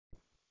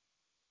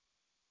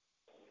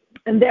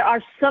And there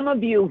are some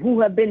of you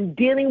who have been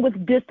dealing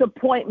with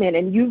disappointment,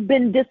 and you've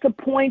been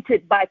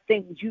disappointed by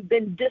things. You've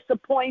been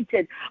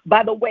disappointed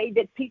by the way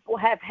that people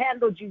have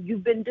handled you.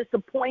 You've been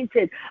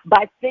disappointed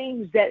by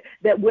things that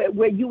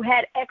where you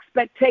had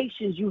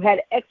expectations. You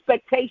had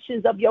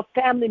expectations of your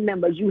family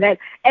members. You had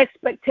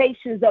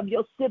expectations of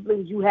your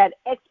siblings. You had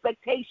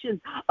expectations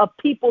of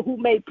people who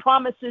made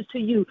promises to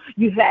you.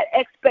 You had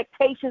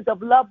expectations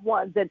of loved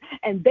ones,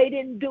 and they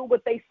didn't do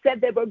what they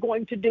said they were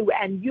going to do.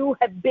 And you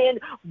have been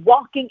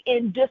walking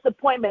in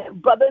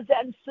disappointment. Brothers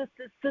and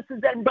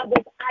sisters and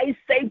brothers, I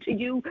say to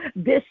you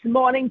this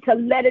morning to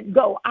let it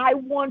go. I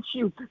want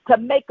you to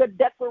make a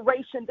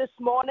declaration this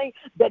morning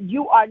that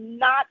you are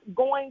not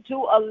going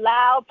to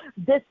allow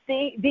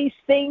these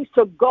things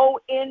to go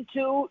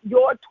into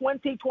your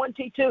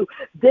 2022.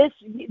 This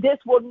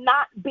will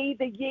not be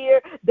the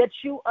year that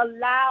you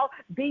allow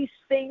these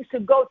things to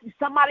go.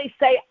 Somebody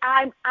say,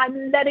 I'm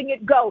letting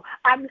it go.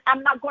 I'm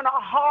not going to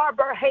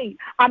harbor hate.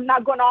 I'm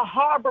not going to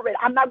harbor it.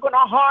 I'm not going to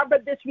harbor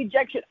this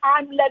rejection.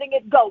 I'm letting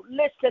it go.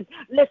 Listen,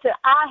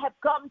 I have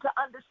come to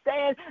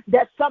understand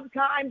that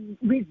sometimes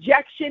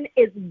rejection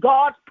is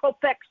God's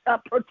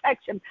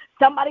protection.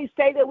 Somebody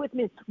say that with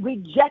me.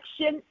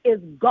 Rejection is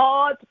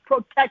God's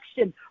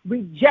protection.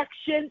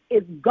 Rejection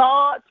is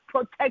God's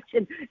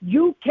protection.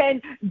 You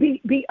can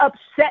be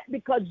upset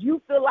because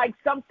you feel like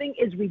something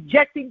is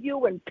rejecting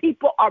you and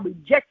people are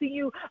rejecting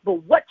you,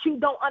 but what you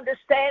don't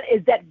understand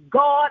is that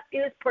God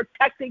is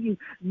protecting you.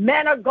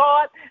 Men of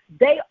God,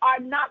 they are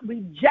not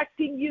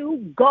rejecting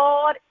you.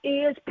 God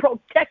is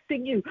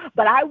protecting you.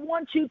 But I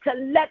want you to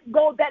let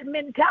go of that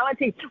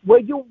mentality where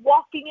you're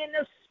walking in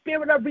the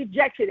spirit of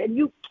rejection and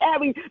you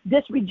carry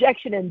this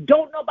rejection and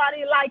don't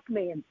nobody like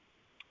me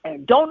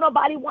and don't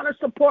nobody want to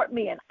support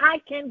me, and I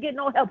can't get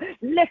no help.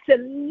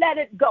 Listen, let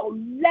it go.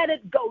 Let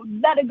it go.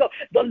 Let it go.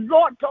 The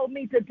Lord told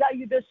me to tell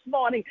you this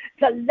morning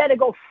to let it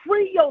go.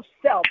 Free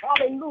yourself.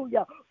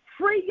 Hallelujah.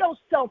 Free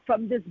yourself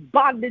from this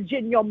bondage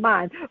in your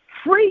mind.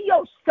 Free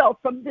yourself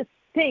from this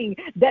thing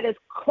that is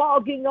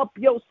clogging up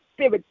your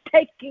spirit,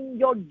 taking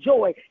your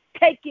joy,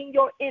 taking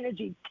your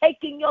energy,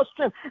 taking your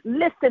strength.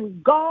 Listen,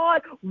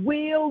 God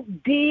will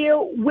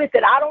deal with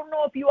it. I don't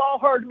know if you all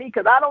heard me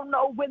because I don't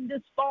know when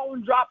this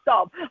phone dropped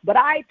off, but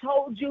I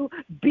told you,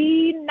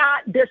 be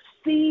not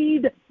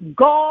deceived.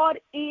 God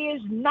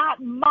is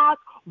not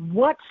mocked.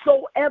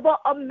 Whatsoever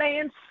a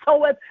man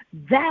soweth,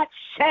 that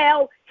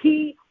shall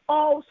he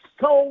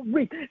also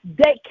reap.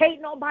 They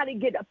can't nobody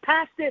get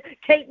past it.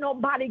 Can't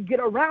nobody get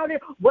around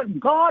it. What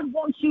God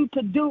wants you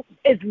to do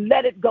is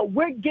let it go.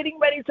 We're getting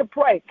ready to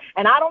pray.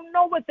 And I don't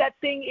know what that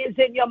thing is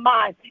in your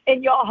mind,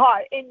 in your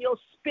heart, in your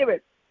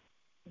spirit.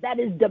 That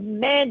is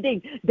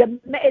demanding.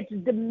 It's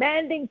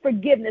demanding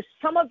forgiveness.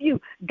 Some of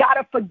you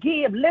gotta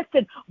forgive.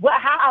 Listen,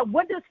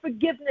 what does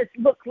forgiveness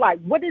look like?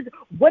 What does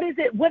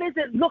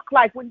it look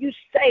like when you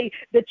say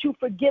that you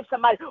forgive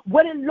somebody?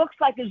 What it looks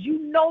like is you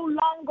no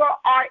longer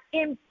are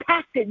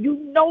impacted. You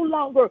no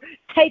longer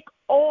take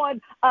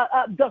on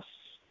the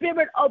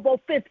spirit of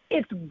offense.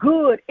 It's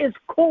good. It's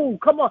cool.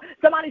 Come on.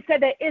 Somebody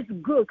said that it's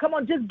good. Come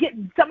on. Get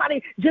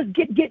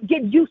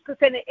used to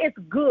saying that it's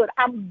good.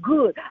 I'm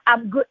good.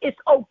 I'm good. It's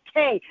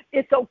okay.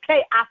 It's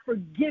okay. I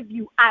forgive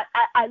you. I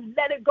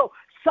let it go.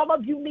 Some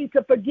of you need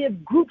to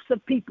forgive groups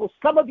of people.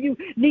 Some of you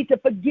need to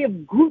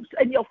forgive groups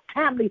in your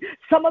family.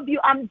 Some of you,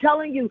 I'm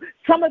telling you,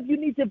 some of you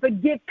need to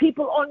forgive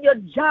people on your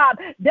job.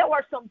 There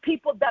are some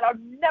people that are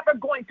never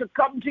going to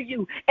come to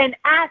you and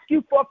ask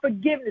you for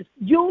forgiveness.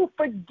 You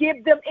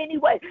forgive them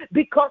anyway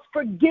because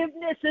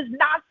forgiveness is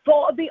not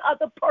for the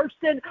other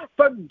person.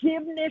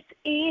 Forgiveness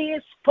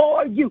is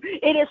for you.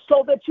 It is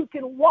so that you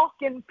can walk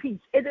in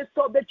peace. It is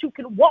so that you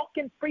can walk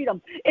in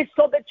freedom. It's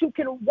so that you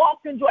can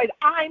walk in joy.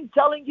 I'm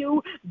telling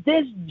you,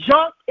 this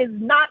junk is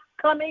not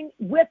coming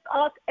with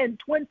us in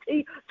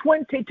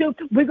 2022.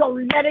 We're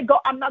going to let it go.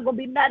 I'm not going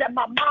to be mad at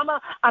my mama.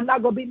 I'm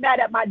not going to be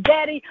mad at my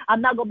daddy. I'm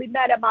not going to be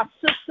mad at my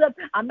sister.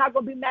 I'm not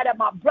going to be mad at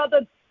my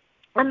brother.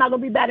 I'm not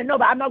going to be mad at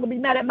nobody. I'm not going to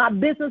be mad at my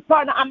business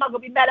partner. I'm not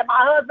going to be mad at my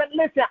husband.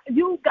 Listen,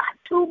 you got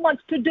too much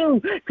to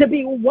do to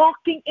be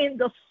walking in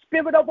the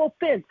spirit of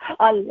offense,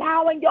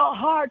 allowing your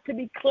heart to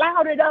be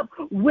clouded up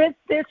with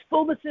this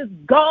foolishness.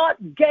 God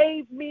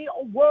gave me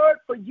a word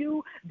for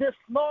you this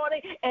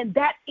morning, and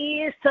that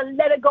is to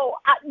let it go.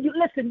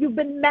 Listen, you've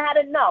been mad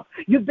enough.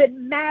 You've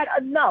been mad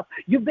enough.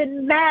 You've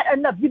been mad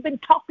enough. You've been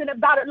talking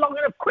about it long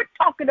enough. Quit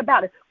talking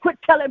about it. Quit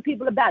telling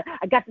people about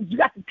it. You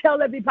got to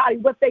tell everybody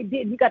what they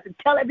did. You got to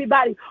tell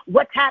everybody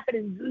what's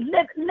happening.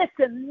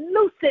 Listen,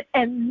 loose it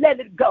and let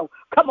it go.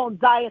 Come on,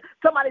 Zion.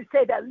 Somebody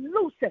say that.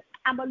 Loose it.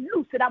 I'm a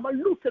loose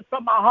it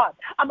from my heart.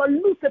 I'm a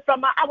loose it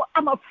from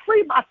I'm a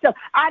free myself.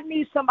 I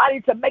need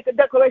somebody to make a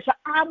declaration.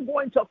 I'm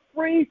going to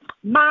free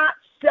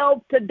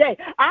myself today.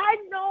 I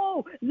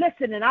know,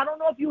 listen, and I don't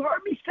know if you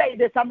heard me say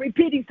this. I'm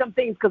repeating some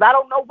things because I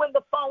don't know when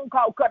the phone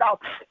call cut off.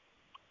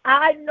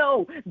 I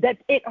know that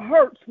it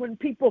hurts when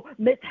people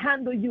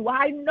mishandle you.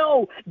 I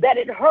know that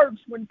it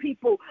hurts when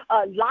people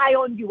lie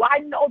on you. I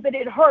know that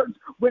it hurts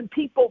when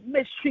people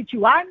mistreat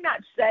you. I'm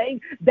not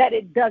saying that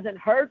it doesn't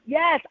hurt.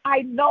 Yes,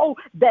 I know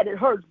that it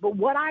hurts. But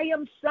what I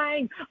am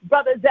saying,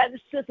 brothers and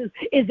sisters,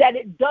 is that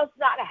it does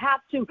not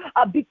have to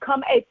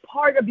become a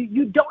part of you.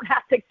 You don't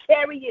have to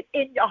carry it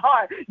in your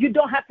heart. You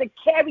don't have to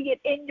carry it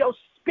in your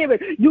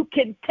spirit. You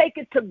can take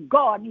it to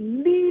God,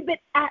 leave it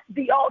at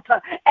the altar,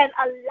 and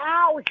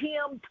allow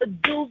him to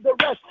do the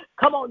rest.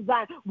 Come on,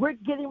 Zion. We're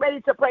getting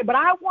ready to pray, but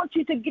I want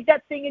you to get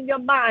that thing in your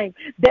mind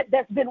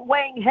that's been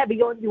weighing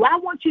heavy on you. I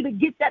want you to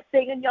get that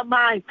thing in your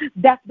mind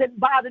that's been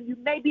bothering you.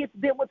 Maybe it's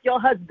been with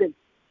your husband.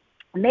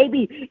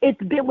 Maybe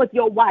it's been with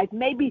your wife.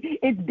 Maybe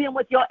it's been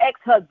with your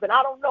ex-husband.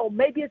 I don't know.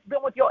 Maybe it's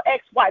been with your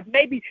ex-wife.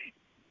 Maybe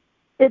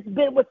it's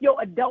been with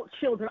your adult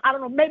children. I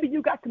don't know. Maybe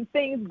you got some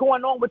things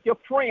going on with your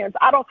friends.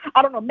 I don't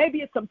know. Maybe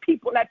it's some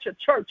people at your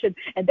church and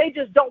they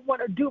just don't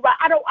want to do right.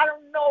 I don't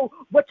know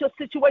what your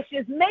situation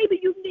is. Maybe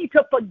you need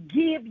to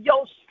forgive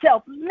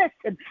yourself.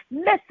 Listen.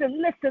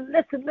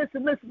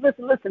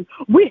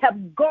 We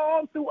have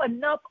gone through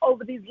enough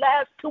over these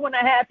last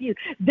 2.5 years.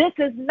 This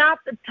is not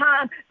the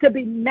time to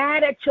be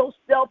mad at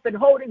yourself and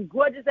holding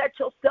grudges at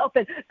yourself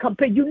and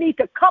compare. You need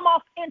to come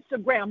off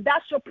Instagram.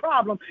 That's your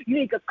problem. You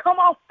need to come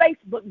off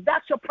Facebook.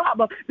 That's your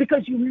problem,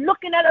 because you're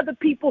looking at other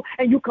people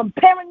and you're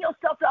comparing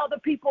yourself to other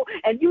people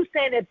and you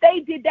saying if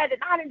they did that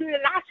and I didn't do that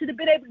and I should have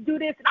been able to do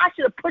this and I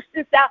should have pushed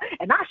this out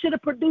and I should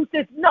have produced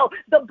this. No,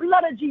 the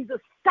blood of Jesus.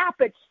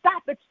 Stop it.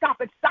 Stop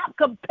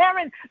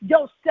comparing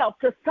yourself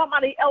to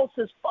somebody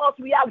else's false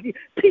reality.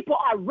 People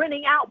are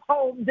renting out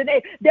homes and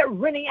they're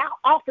renting out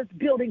office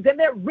buildings and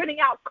they're renting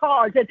out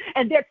cars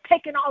and they're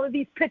taking all of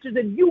these pictures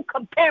and you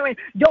comparing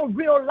your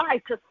real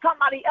life to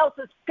somebody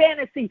else's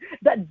fantasy.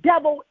 The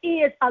devil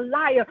is a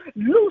liar.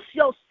 Loose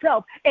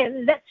yourself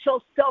and let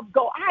yourself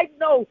go. I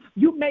know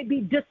you may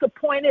be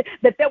disappointed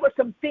that there were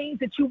some things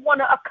that you want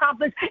to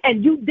accomplish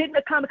and you didn't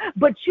accomplish,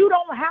 but you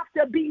don't have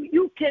to be.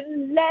 You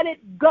can let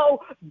it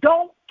go.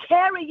 Don't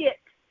carry it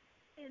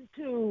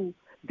into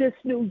this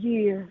new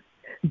year.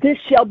 This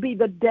shall be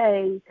the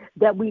day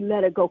that we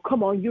let it go.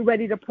 Come on, you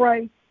ready to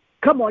pray?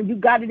 Come on, you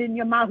got it in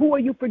your mind. Who are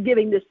you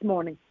forgiving this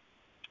morning?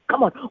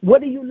 Come on,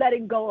 what are you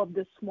letting go of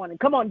this morning?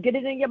 Come on, get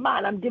it in your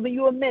mind. I'm giving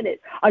you a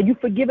minute. Are you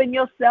forgiving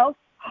yourself?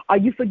 Are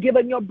you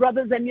forgiving your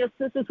brothers and your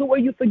sisters? Who are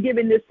you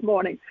forgiving this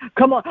morning?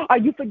 Come on. Are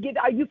you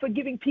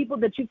forgiving people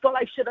that you feel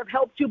like should have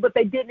helped you, but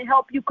they didn't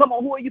help you? Come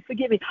on. Who are you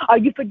forgiving? Are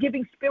you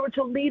forgiving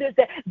spiritual leaders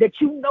that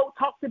you know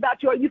talked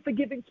about you? Are you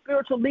forgiving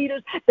spiritual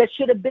leaders that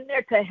should have been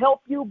there to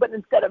help you, but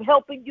instead of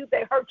helping you,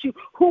 they hurt you?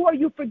 Who are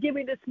you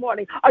forgiving this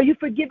morning? Are you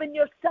forgiving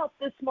yourself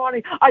this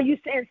morning? Are you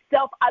saying,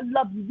 self, I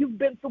love you. You've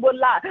been through a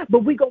lot,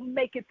 but we're going to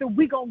make it through.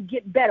 We're going to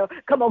get better.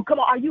 Come on.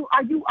 Are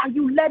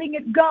you letting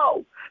it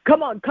go?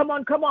 Come on.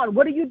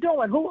 What are you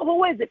doing?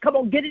 Who is it? Come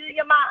on, get it in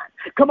your mind.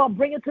 Come on,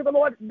 bring it to the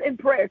Lord in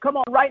prayer. Come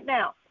on, right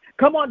now.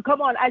 Come on.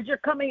 As you're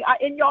coming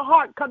in your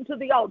heart, come to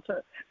the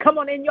altar. Come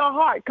on, in your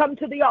heart, come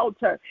to the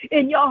altar.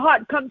 In your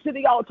heart, come to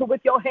the altar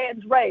with your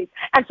hands raised.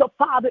 And so,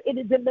 Father, it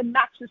is in the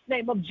matchless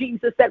name of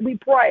Jesus that we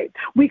pray.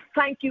 We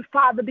thank you,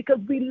 Father, because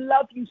we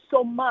love you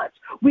so much.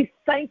 We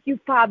thank you,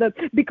 Father,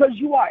 because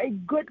you are a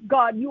good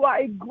God. You are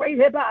a great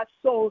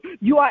soul.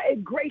 You are a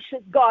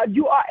gracious God.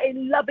 You are a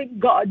loving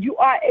God. You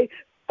are a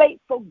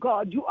faithful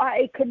God. You are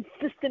a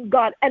consistent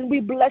God, and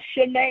we bless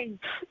your name.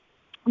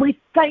 We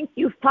thank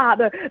you,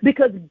 Father,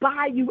 because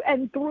by you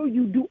and through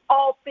you do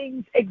all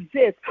things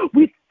exist.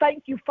 We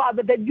thank you,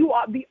 Father, that you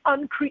are the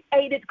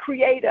uncreated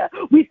creator.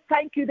 We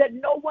thank you that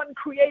no one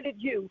created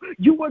you.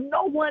 You were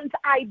no one's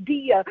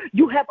idea.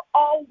 You have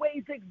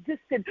always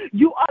existed.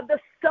 You are the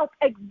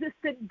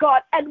self-existent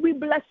God, and we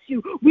bless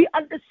you. We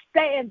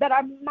understand that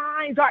our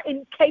minds are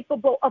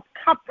incapable of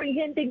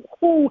comprehending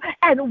who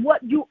and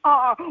what you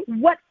are,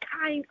 what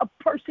kind of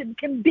person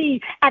can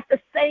be at the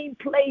same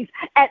place,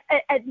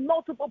 at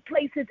multiple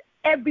places,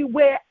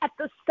 everywhere at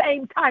the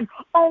same time.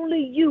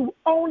 Only you,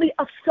 only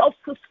a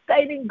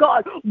self-sustaining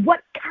God.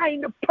 What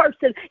kind of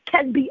person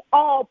can be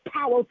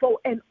all-powerful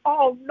and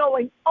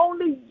all-knowing?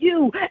 Only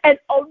you, an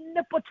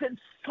omnipotent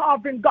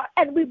sovereign God.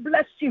 And we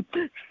bless you,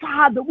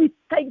 Father. We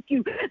thank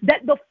you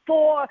that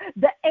before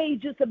the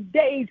ages of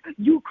days,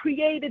 you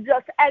created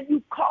us and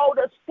you called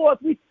us forth.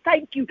 We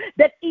thank you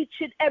that each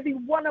and every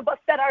one of us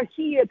that are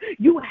here,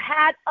 you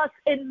had us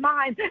in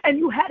mind and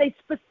you had a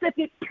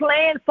specific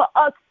plan for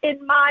us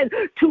in mind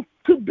to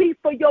be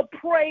for your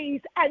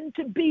praise and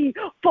to be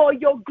for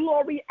your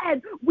glory.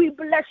 And we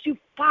bless you,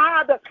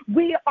 Father.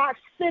 We are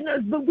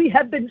sinners, but we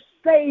have been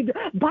saved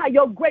by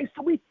your grace.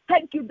 So we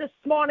thank you this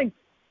morning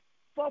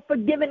for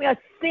forgiving us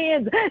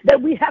sins that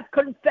we have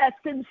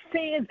confessed and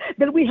sins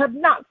that we have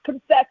not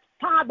confessed.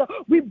 Father,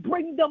 we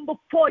bring them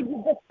before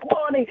you this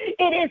morning.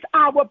 It is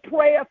our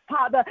prayer,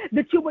 Father,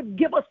 that you would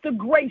give us the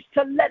grace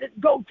to let it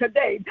go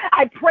today.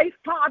 I pray,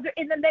 Father,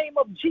 in the name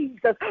of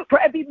Jesus, for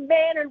every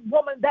man and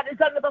woman that is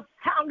under the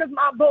sound of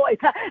my voice,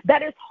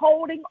 that is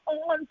holding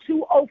on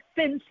to offense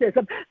offenses.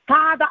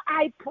 Father,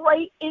 I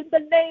pray in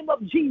the name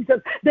of Jesus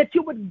that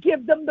you would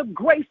give them the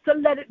grace to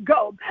let it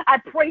go. I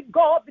pray,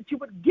 God, that you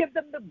would give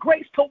them the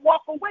grace to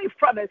walk away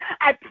from it.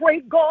 I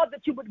pray, God,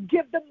 that you would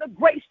give them the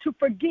grace to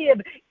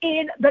forgive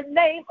in the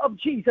name of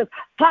Jesus.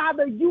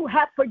 Father, you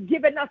have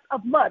forgiven us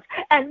of much,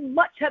 and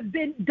much have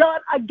been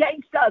done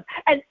against us.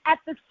 And at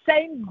the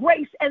same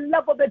grace and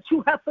level that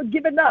you have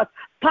forgiven us,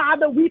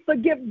 Father, we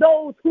forgive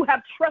those who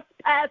have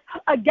trespassed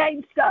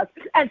against us.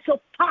 And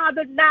so,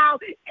 Father, now,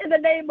 in the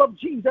name of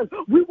Jesus,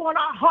 we want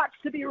our hearts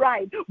to be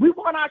right. We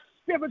want our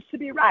spirits to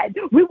be right.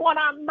 We want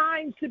our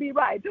minds to be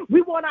right.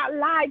 We want our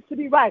lives to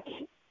be right.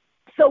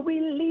 So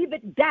we leave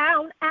it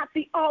down at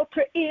the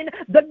altar in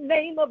the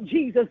name of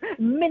Jesus.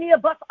 Many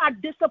of us are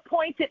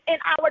disappointed in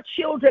our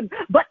children,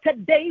 but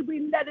today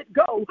we let it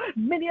go.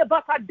 Many of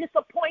us are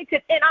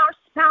disappointed in our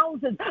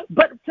spouses,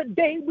 but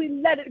today we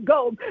let it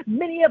go.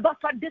 Many of us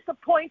are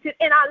disappointed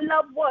in our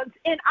loved ones,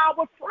 in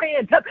our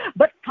friends,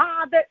 but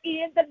Father,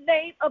 in the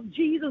name of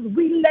Jesus,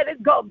 we let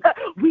it go.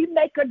 We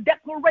make a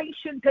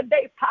declaration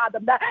today, Father,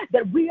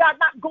 that we are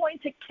not going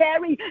to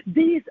carry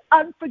these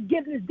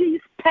unforgiveness,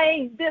 these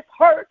pain, this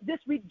hurt, this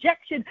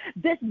rejection,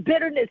 this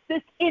bitterness,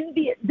 this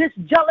envy, this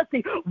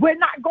jealousy. We're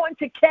not going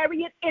to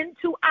carry it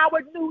into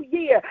our new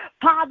year.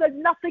 Father,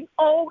 nothing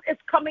old is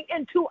coming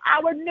into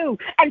our new.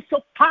 And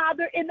so,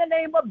 Father, in the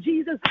name of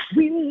Jesus,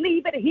 we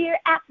leave it here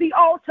at the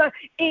altar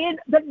in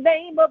the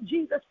name of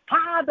Jesus.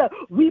 Father,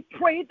 we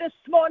pray this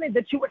morning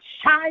that you would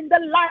shine the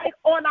light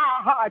on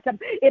our hearts.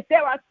 If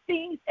there are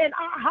things in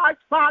our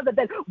hearts, Father,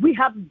 that we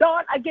have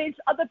done against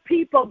other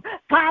people,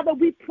 Father,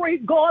 we pray,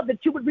 God, that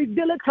you would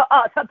reveal it to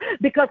us,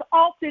 because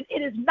often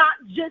it is not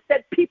just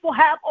that people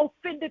have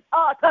offended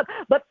us,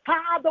 but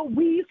Father,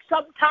 we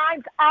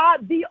sometimes are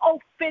the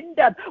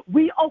offender.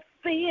 We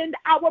offend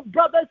our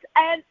brothers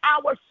and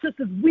our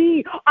sisters.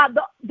 We are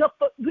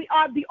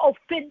the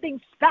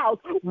offending spouse.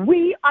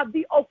 We are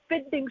the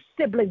offending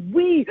sibling.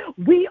 We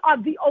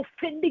are the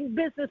offending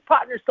business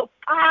partners. So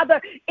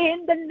Father,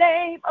 in the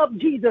name of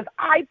Jesus,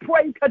 I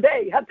pray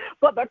today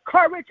for the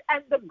courage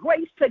and the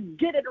grace to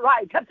get it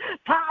right.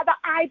 Father,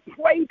 I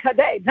pray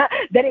today that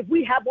if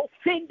we have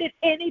offended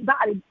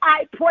anybody,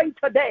 I pray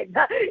today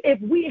if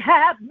we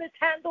have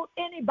mishandled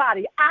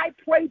anybody, I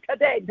pray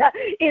today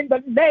in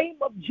the name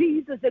of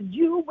Jesus that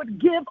you would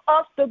give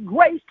us the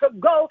grace to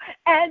go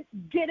and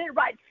get it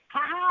right.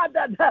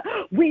 Father,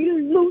 we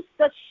loose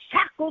the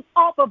shackles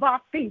off of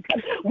our feet.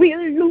 We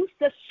loose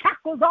the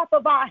shackles off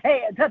of our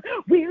heads.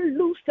 We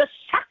loose the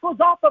shackles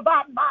off of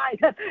our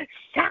minds.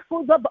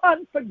 Shackles of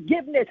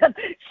unforgiveness.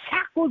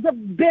 Shackles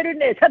of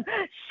bitterness.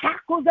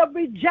 Shackles of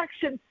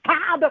rejection.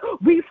 Father,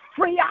 we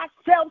free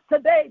ourselves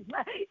today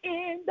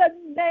in the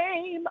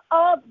name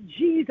of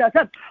Jesus.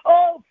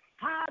 Oh,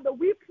 Father,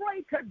 we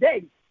pray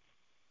today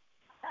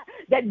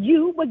that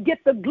you would get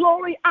the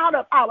glory out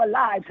of our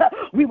lives.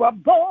 We were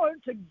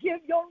born to give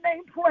your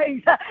name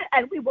praise,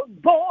 and we were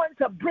born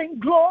to bring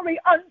glory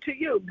unto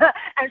you.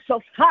 And so,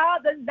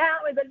 Father, now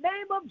in the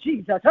name of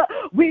Jesus,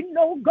 we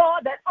know,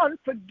 God, that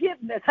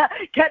unforgiveness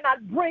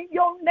cannot bring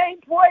your name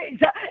praise,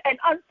 and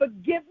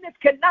unforgiveness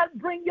cannot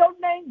bring your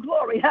name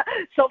glory.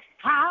 So,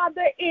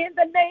 Father, in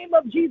the name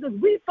of Jesus,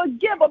 we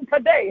forgive them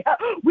today.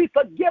 We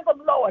forgive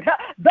them, Lord.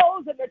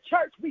 Those in the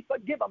church, we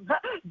forgive them.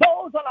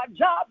 Those on our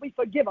job, we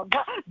forgive them.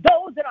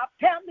 Those in our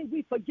family,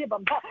 we forgive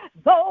them.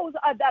 Those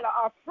that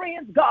are our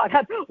friends, God,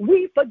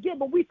 we forgive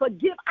them. We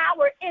forgive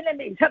our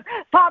enemies.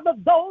 Father,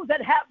 those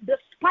that have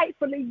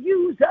despitefully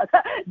used us,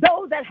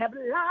 those that have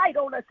lied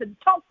on us and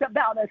talked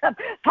about us,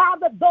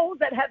 Father, those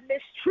that have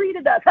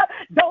mistreated us,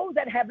 those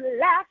that have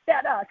laughed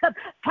at us,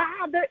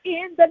 Father,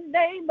 in the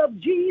name of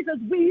Jesus,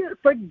 we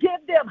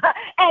forgive them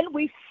and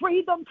we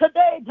free them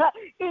today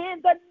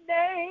in the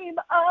name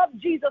of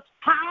Jesus.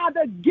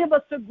 Father, give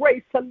us the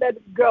grace to let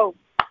it go.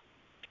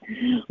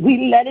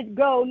 We let it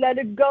go, let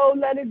it go,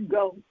 let it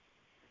go.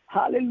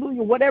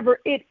 Hallelujah.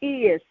 Whatever it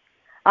is.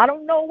 I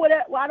don't know what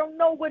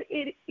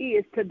it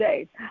is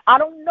today. I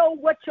don't know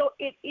what your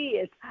it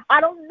is.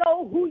 I don't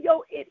know who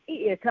your it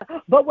is.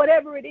 But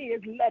whatever it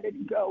is, let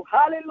it go.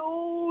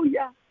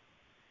 Hallelujah.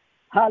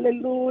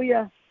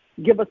 Hallelujah.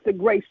 Give us the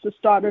grace to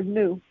start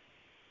anew.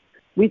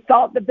 We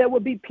thought that there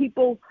would be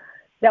people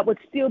that would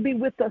still be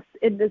with us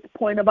in this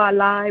point of our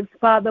lives,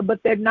 Father,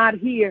 but they're not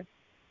here.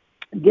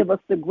 Give us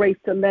the grace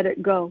to let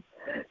it go.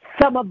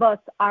 Some of us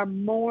are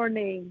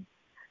mourning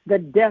the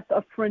death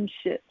of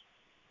friendships.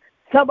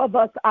 Some of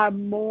us are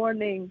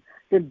mourning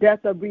the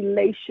death of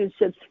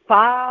relationships.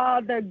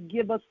 Father,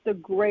 give us the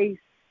grace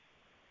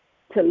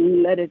to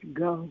let it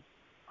go.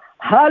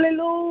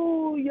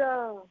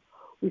 Hallelujah.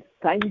 We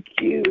thank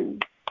you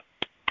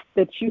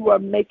that you are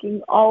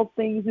making all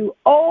things new.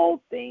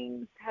 All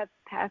things have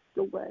passed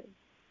away.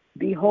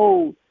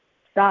 Behold,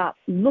 stop,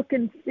 look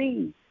and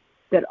see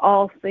that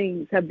all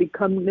things have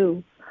become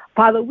new.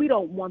 Father, we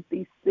don't want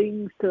these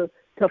things to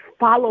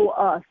follow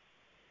us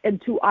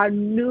into our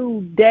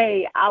new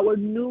day, our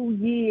new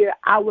year,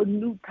 our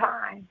new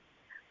time.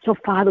 So,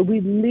 Father,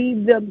 we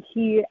leave them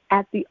here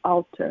at the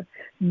altar,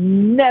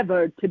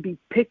 never to be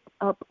picked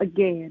up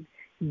again.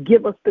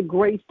 Give us the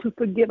grace to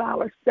forgive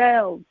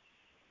ourselves.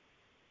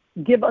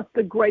 Give us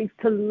the grace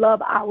to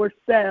love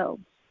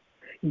ourselves.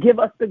 Give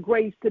us the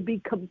grace to be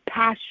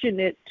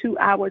compassionate to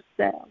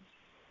ourselves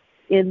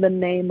in the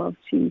name of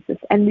Jesus.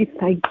 And we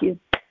thank you.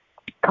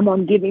 Come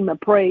on, give him a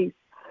praise.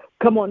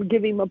 Come on,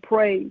 give him a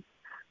praise.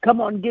 Come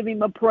on, give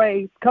him a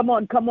praise. Come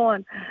on.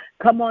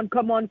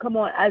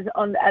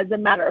 As a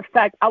matter of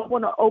fact, I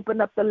want to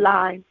open up the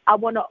line.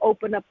 And when I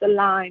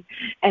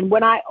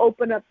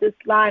open up this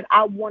line,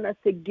 I want us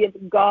to give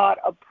God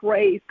a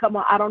praise. Come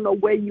on, I don't know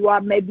where you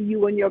are. Maybe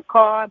you in your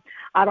car.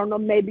 I don't know,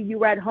 maybe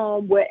you're at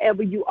home.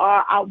 Wherever you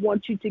are, I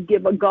want you to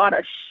give God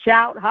a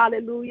shout.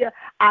 Hallelujah.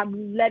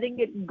 I'm letting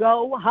it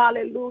go.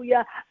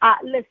 Hallelujah.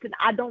 Listen,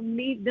 I don't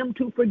need them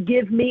to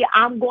forgive me.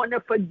 I'm going to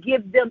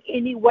forgive them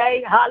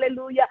anyway.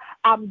 Hallelujah.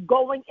 I'm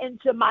going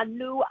into my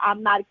new.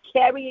 I'm not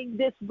carrying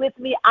this with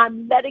me.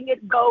 I'm letting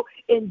it go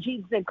in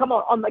Jesus' name. Come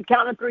on the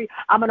count of three,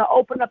 I'm going to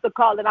open up the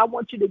call, and I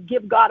want you to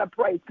give God a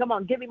praise. Come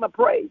on, give him a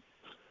praise.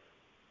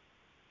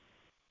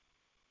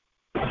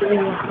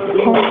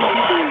 Hallelujah.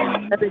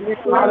 I'm letting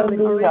it go.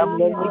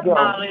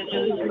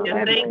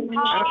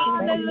 Hallelujah.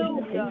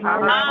 Hallelujah.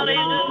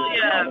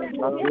 Hallelujah. I'm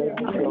letting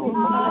it go.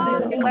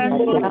 Hallelujah. I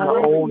take my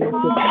own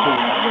initiative.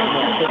 I'm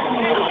letting it go.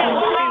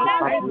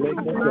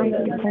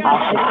 I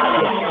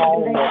forgive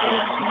all of it.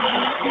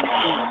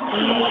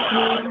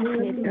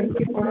 Thank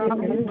you for the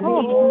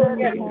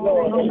Yes, Lord.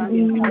 Lord.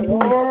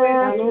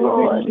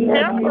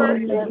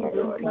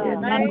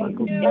 Thank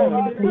you.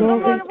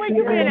 Come on, where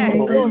you been at?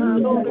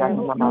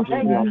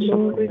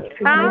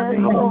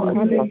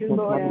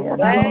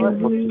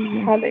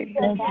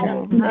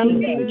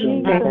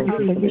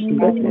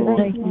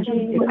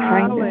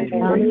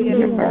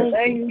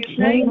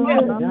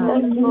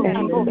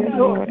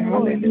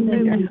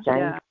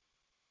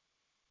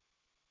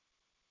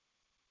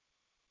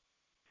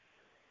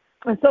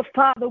 And so,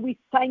 Father, we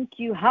thank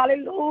you.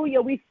 Hallelujah.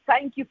 We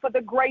thank you for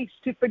the grace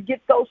to forget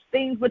those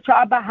things which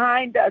are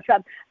behind us.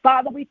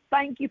 Father, we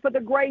thank you for the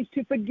grace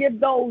to forgive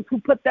those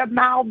who put their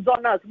mouths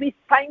on us. We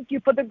thank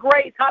you for the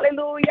grace,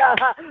 hallelujah,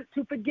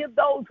 to forgive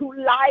those who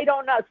lied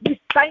on us.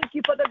 We thank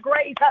you for the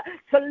grace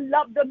to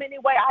love them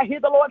anyway. I hear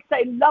the Lord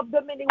say, love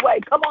them anyway.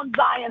 Come on,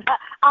 Zion.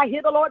 I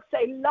hear the Lord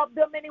say, love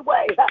them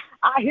anyway.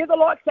 I hear the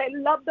Lord say,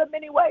 love them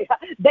anyway.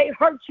 They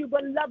hurt you,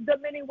 but love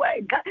them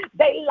anyway.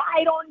 They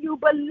lied on you,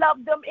 but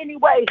love them anyway.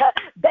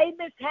 They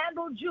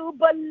mishandled you,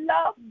 but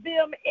love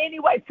them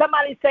anyway.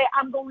 Somebody say,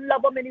 I'm going to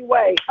love them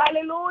anyway.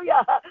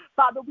 Hallelujah.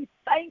 Father, we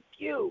thank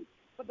you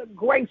for the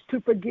grace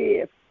to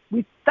forgive.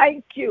 We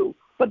thank you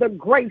for the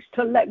grace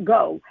to let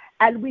go.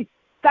 And we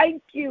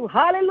thank you,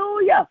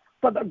 hallelujah,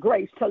 for the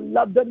grace to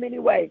love them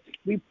anyway.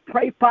 We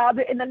pray,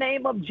 Father, in the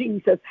name of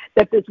Jesus,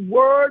 that this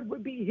word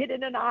would be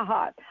hidden in our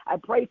heart. I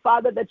pray,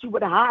 Father, that you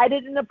would hide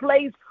it in a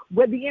place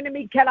where the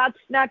enemy cannot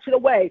snatch it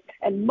away.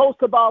 And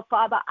most of all,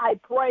 Father, I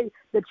pray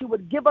that you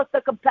would give us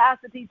the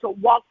capacity to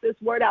walk this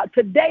word out.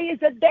 Today is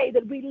a day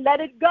that we let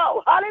it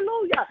go.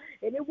 Hallelujah.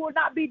 And it will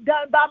not be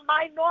done by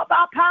might nor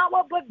by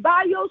power, but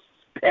by your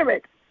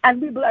spirit. And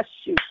we bless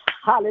you.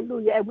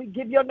 Hallelujah. And we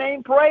give your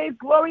name praise,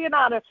 glory, and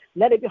honor.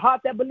 Let every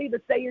heart that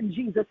believeth say in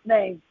Jesus'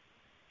 name.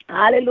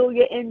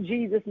 Hallelujah, in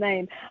Jesus'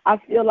 name. I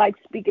feel like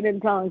speaking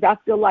in tongues. I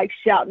feel like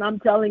shouting. I'm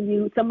telling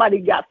you, somebody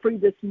got free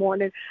this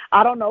morning.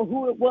 I don't know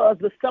who it was,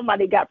 but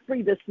somebody got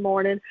free this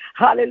morning.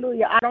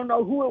 Hallelujah. I don't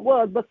know who it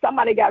was, but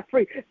somebody got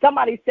free.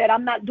 Somebody said,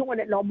 I'm not doing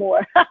it no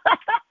more.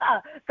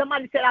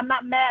 Somebody said, I'm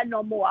not mad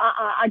no more.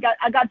 I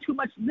got too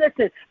much.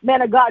 Listen,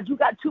 man of God, you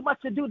got too much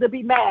to do to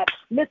be mad.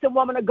 Listen,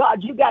 woman of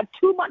God, you got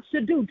too much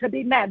to do to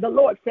be mad. The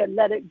Lord said,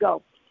 let it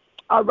go.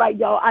 All right,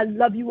 y'all. I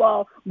love you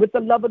all with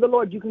the love of the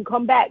Lord. You can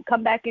come back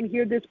and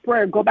hear this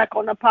prayer. Go back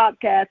on the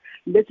podcast.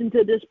 Listen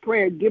to this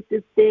prayer. Get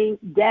this thing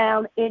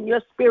down in your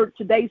spirit.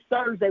 Today's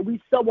Thursday.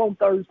 We sow on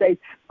Thursdays.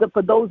 So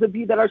for those of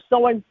you that are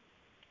sowing,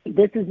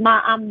 this is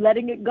I'm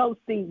letting it go,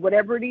 seed.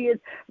 Whatever it is,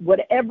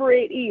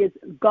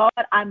 God,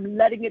 I'm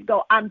letting it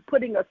go. I'm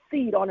putting a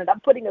seed on it. I'm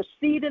putting a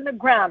seed in the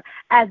ground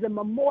as a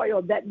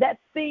memorial that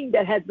thing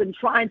that has been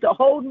trying to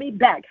hold me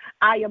back,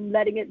 I am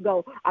letting it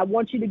go. I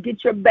want you to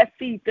get your best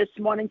seed this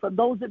morning. For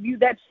those of you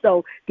that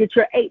sow, get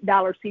your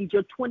 $8 seed,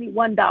 your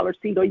 $21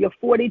 seed, or your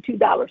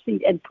 $42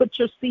 seed, and put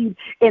your seed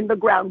in the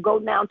ground. Go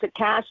now to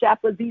Cash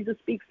App Azizah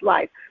Speaks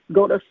Life.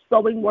 Go to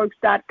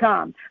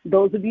sowingworks.com.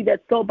 Those of you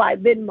that sow by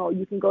Venmo,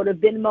 you can go to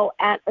Venmo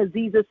at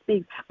Azizah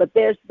Speaks. But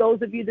there's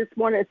those of you this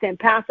morning that saying,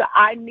 Pastor,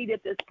 I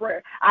needed this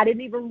prayer. I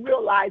didn't even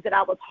realize that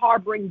I was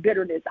harboring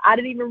bitterness. I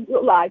didn't even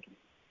realize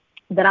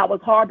that I was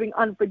harboring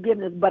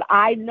unforgiveness. But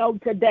I know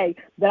today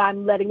that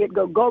I'm letting it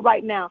go. Go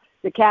right now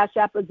to Cash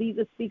App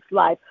Azizah Speaks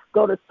Life.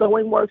 Go to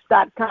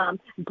sowingworks.com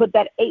and put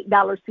that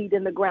 $8 seed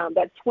in the ground,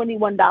 that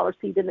 $21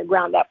 seed in the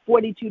ground, that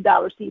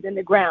 $42 seed in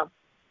the ground.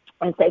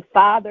 And say,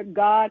 Father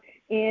God,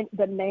 in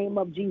the name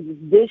of Jesus,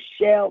 this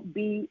shall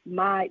be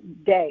my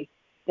day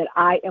that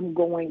I am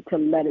going to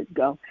let it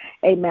go.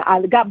 Amen.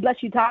 God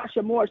bless you,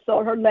 Tasha Moore.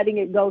 So her letting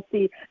it go,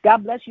 see.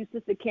 God bless you,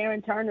 Sister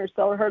Karen Turner.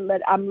 So her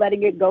I'm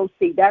letting it go,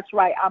 see. That's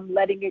right. I'm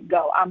letting it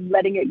go. I'm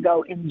letting it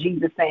go in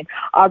Jesus' name.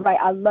 All right.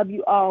 I love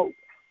you all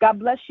God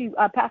bless you,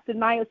 Pastor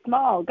Nia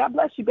Small. God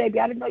bless you,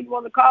 baby. I didn't know you were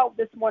on the call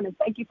this morning.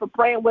 Thank you for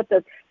praying with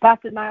us.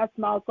 Pastor Nia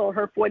Small sold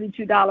her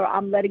 $42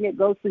 I'm letting it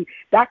go see.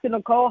 Dr.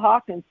 Nicole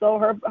Hawkins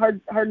sold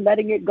her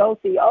letting it go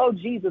see. Oh,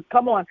 Jesus,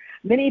 come on.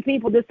 Many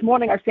people this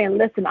morning are saying,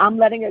 listen, I'm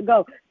letting it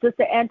go.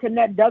 Sister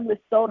Antoinette Douglas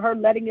sold her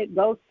letting it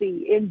go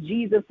see. In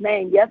Jesus'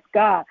 name, yes,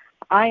 God,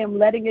 I am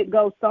letting it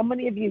go. So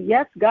many of you,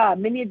 yes, God,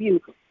 many of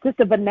you.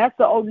 Sister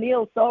Vanessa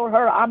O'Neill sold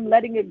her, I'm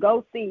letting it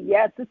go see.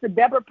 Yes, Sister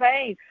Deborah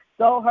Payne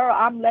sold her,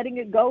 I'm letting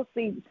it go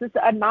see.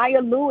 Sister Anaya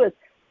Lewis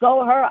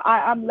sold her,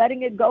 I'm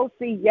letting it go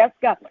see. Yes,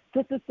 God.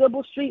 Sister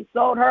Sybil Street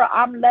sold her,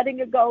 I'm letting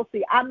it go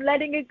see. I'm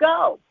letting it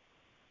go.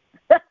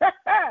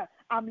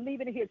 I'm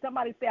leaving it here.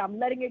 Somebody say, I'm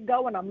letting it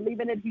go, and I'm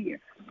leaving it here.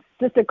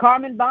 Sister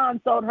Carmen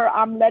Bond told her,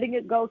 I'm letting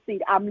it go,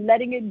 see. I'm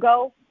letting it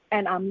go,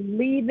 and I'm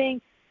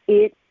leaving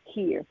it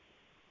here.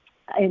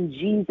 In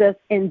Jesus'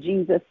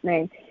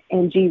 name,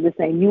 in Jesus'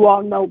 name. You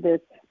all know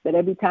this, that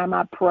every time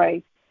I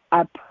pray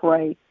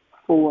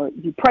for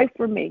you. Pray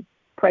for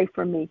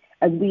me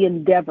as we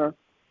endeavor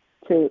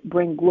to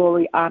bring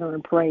glory, honor,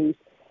 and praise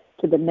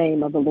to the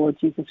name of the Lord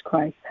Jesus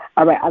Christ.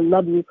 All right, I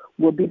love you.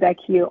 We'll be back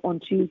here on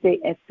Tuesday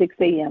at 6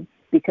 a.m.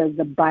 because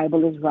the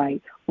Bible is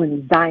right.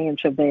 When Zion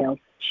travails,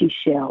 she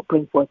shall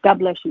bring forth. God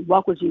bless you.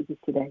 Walk with Jesus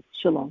today.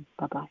 Shalom.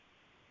 Bye-bye.